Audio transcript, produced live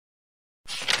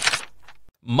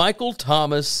Michael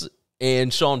Thomas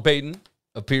and Sean Payton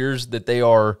appears that they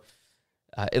are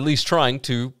at least trying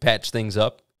to patch things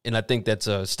up, and I think that's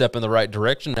a step in the right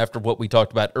direction after what we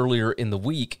talked about earlier in the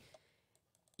week.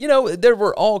 You know, there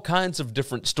were all kinds of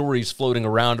different stories floating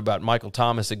around about Michael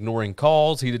Thomas ignoring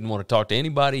calls. He didn't want to talk to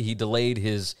anybody. He delayed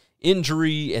his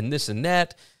injury and this and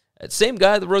that. That same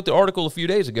guy that wrote the article a few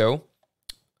days ago,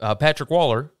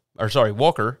 Walker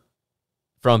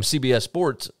from CBS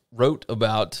Sports, wrote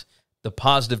about the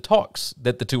positive talks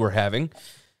that the two are having.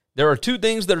 There are two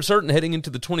things that are certain heading into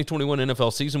the 2021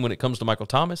 NFL season when it comes to Michael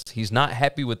Thomas. He's not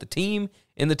happy with the team,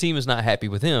 and the team is not happy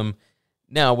with him.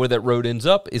 Now, where that road ends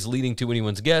up is leading to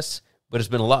anyone's guess, but it's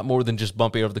been a lot more than just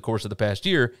bumpy over the course of the past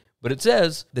year. But it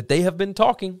says that they have been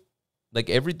talking. Like,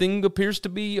 everything appears to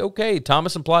be okay.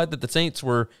 Thomas implied that the Saints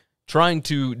were trying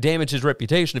to damage his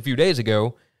reputation a few days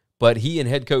ago, but he and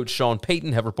head coach Sean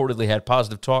Payton have reportedly had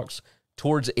positive talks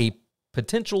towards a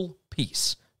potential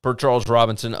peace, per Charles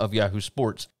Robinson of Yahoo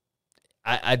Sports.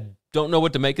 I don't know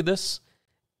what to make of this.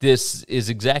 This is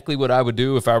exactly what I would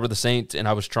do if I were the Saints and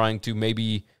I was trying to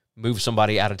maybe move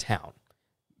somebody out of town.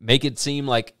 Make it seem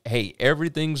like, hey,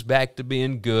 everything's back to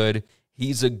being good.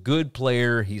 He's a good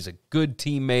player. He's a good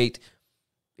teammate.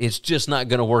 It's just not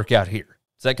going to work out here.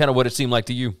 Is that kind of what it seemed like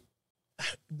to you?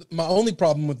 My only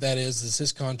problem with that is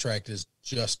his contract is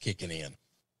just kicking in.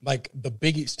 Like, the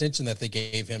big extension that they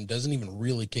gave him doesn't even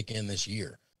really kick in this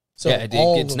year. So yeah, it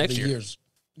gets next year.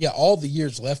 All the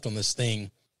years left on this thing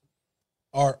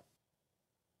are,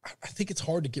 I think it's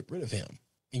hard to get rid of him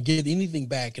and get anything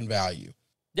back in value.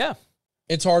 Yeah.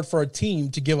 It's hard for a team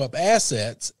to give up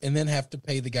assets and then have to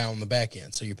pay the guy on the back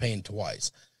end. So you're paying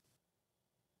twice.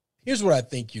 Here's what I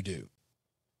think you do.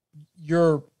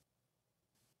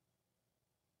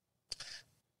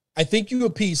 I think you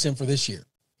appease him for this year.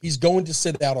 He's going to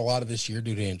sit out a lot of this year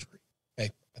due to injury. Okay.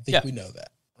 I think we know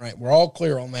that, right? We're all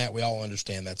clear on that. We all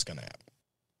understand that's going to happen.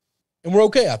 And we're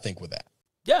okay, I think, with that.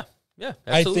 Yeah,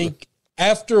 absolutely. I think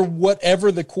after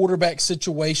whatever the quarterback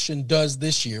situation does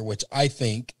this year, which I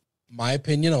think, my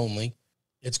opinion only,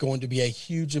 it's going to be a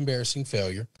huge embarrassing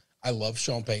failure. I love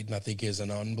Sean Payton. I think he is an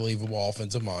unbelievable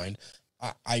offensive mind.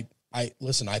 I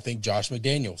listen, I think Josh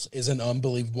McDaniels is an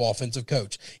unbelievable offensive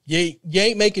coach. You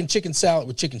ain't making chicken salad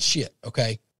with chicken shit,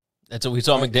 okay? That's what we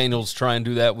saw McDaniels try and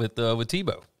do that with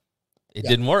Tebow. It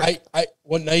didn't work.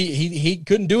 He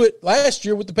couldn't do it last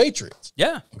year with the Patriots.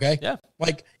 Yeah. Okay. Yeah.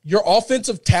 Like, your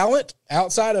offensive talent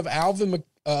outside of Alvin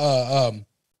Alvin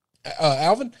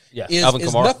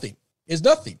is nothing. Is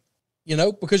nothing. You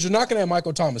know, because you're not going to have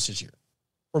Michael Thomas this year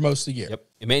for most of the year. Yep.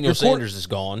 Emmanuel Sanders is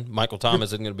gone. Michael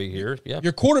Thomas isn't going to be here. Yeah.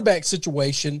 Your quarterback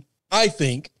situation, I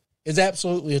think, is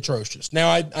absolutely atrocious. Now,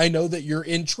 I know that you're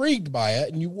intrigued by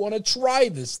it and you want to try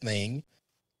this thing.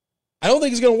 I don't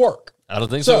think it's going to work. I don't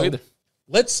think so either.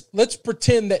 Let's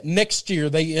pretend that next year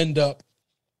they end up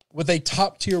with a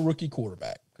top-tier rookie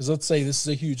quarterback. Because let's say this is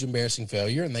a huge embarrassing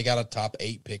failure and they got a top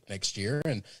 8 pick next year.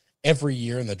 And every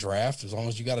year in the draft, as long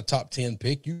as you got a top 10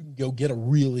 pick, you can go get a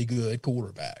really good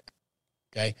quarterback.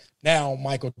 Okay? Now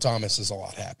Michael Thomas is a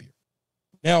lot happier.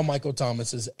 Now Michael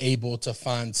Thomas is able to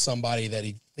find somebody that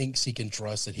he thinks he can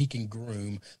trust, that he can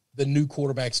groom. The new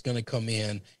quarterback's going to come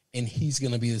in, and he's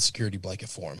going to be the security blanket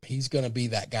for him. He's going to be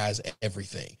that guy's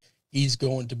everything. He's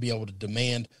going to be able to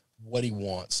demand what he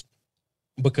wants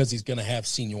because he's going to have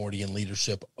seniority and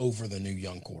leadership over the new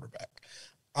young quarterback.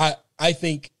 I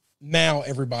think now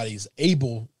everybody's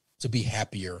able to be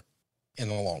happier in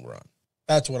the long run.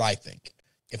 That's what I think.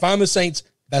 If I'm the Saints,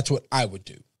 that's what I would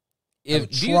do. I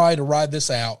would try to ride this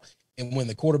out, and when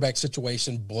the quarterback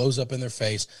situation blows up in their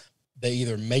face, they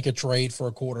either make a trade for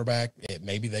a quarterback,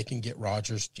 maybe they can get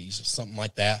Rodgers, something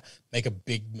like that, make a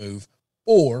big move,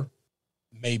 or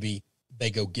maybe they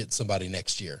go get somebody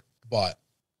next year. But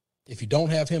if you don't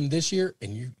have him this year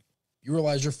and you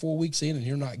realize you're 4 weeks in and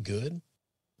you're not good,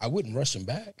 I wouldn't rush him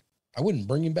back. I wouldn't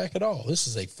bring him back at all. This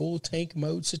is a full tank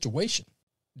mode situation.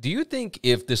 Do you think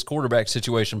if this quarterback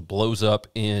situation blows up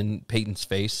in Peyton's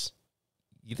face,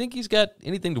 you think he's got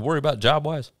anything to worry about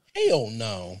job-wise? Hell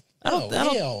no.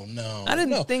 Hell no. I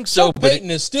didn't think so. Sean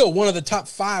Payton is still one of the top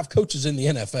 5 coaches in the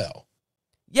NFL.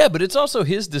 Yeah, but it's also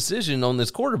his decision on this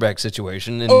quarterback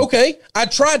situation. And okay, I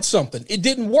tried something. It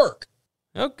didn't work.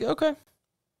 Okay.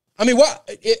 I mean,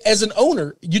 as an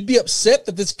owner, you'd be upset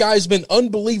that this guy's been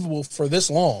unbelievable for this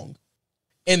long,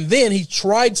 and then he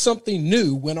tried something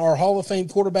new when our Hall of Fame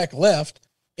quarterback left,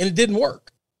 and it didn't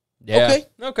work. Yeah.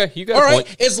 Okay, you got all a right.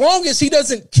 point. As long as he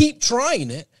doesn't keep trying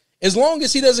it, as long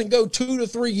as he doesn't go 2 to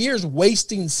 3 years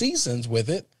wasting seasons with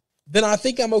it, then I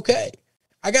think I'm okay.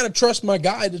 I got to trust my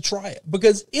guy to try it,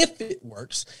 because if it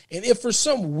works, and if for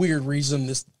some weird reason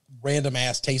this random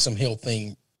ass Taysom Hill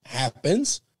thing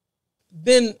happens,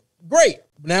 then great.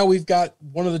 Now we've got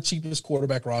one of the cheapest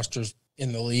quarterback rosters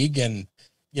in the league, and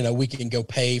we can go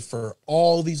pay for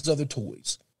all these other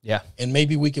toys. Yeah. And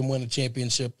maybe we can win a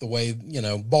championship the way,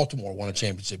 Baltimore won a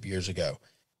championship years ago.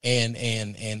 And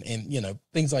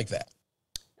things like that.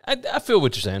 I feel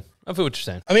what you're saying.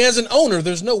 I mean, as an owner,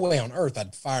 there's no way on earth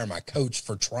I'd fire my coach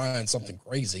for trying something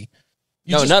crazy.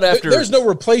 Not after. There's no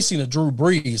replacing a Drew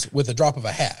Brees with a drop of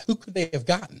a hat. Who could they have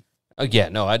gotten? Yeah,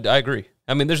 no, I agree.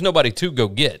 I mean, there's nobody to go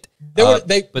get. They would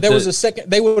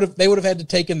have had to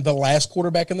taken the last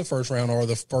quarterback in the first round or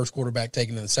the first quarterback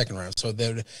taken in the second round. So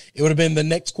it would have been the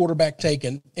next quarterback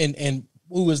taken. And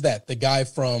who was that? The guy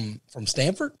from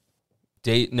Stanford?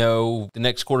 No, the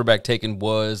next quarterback taken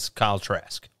was Kyle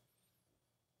Trask.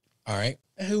 All right.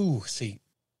 Ooh, see,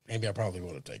 maybe I probably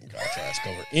would have taken Kyle Trask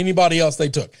over anybody else they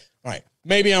took. All right.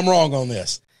 Maybe I'm wrong on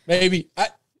this. Maybe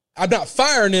I'm not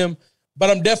firing him, but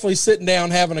I'm definitely sitting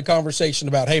down having a conversation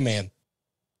about, hey, man,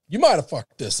 you might have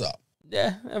fucked this up.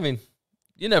 Yeah, I mean,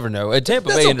 you never know. Tampa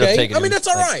Bay ended up taking him. I mean, that's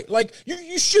all right. Like,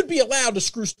 you should be allowed to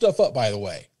screw stuff up, by the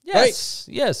way. Yes,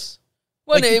 right? Yes.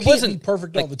 Well, it wasn't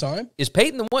perfect all the time. Is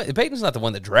Peyton the one? Peyton's not the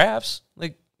one that drafts.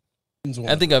 Like,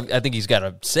 I think he's got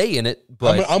a say in it.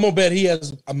 But I'm gonna bet he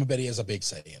has. I'm gonna bet he has a big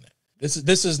say in it.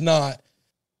 This is not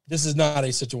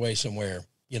a situation where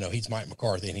he's Mike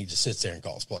McCarthy and he just sits there and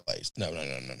calls plays. No.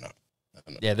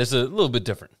 Yeah, this is a little bit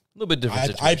different.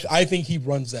 Situation. I think he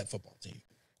runs that football team.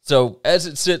 So as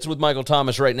it sits with Michael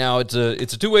Thomas right now, it's a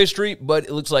two-way street, but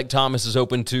it looks like Thomas is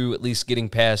open to at least getting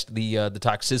past the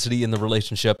toxicity in the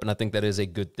relationship, and I think that is a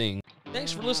good thing.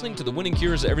 Thanks for listening to the Winning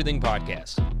Cures Everything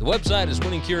podcast. The website is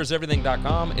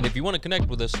winningcureseverything.com, and if you want to connect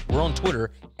with us, we're on Twitter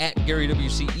at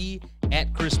GaryWCE,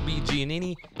 at Chris B.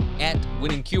 Giannini, at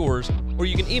Winning Cures, or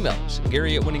you can email us,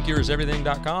 Gary at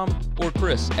winningcureseverything.com or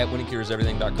Chris at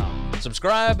winningcureseverything.com.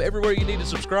 Subscribe everywhere you need to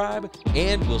subscribe,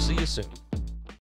 and we'll see you soon.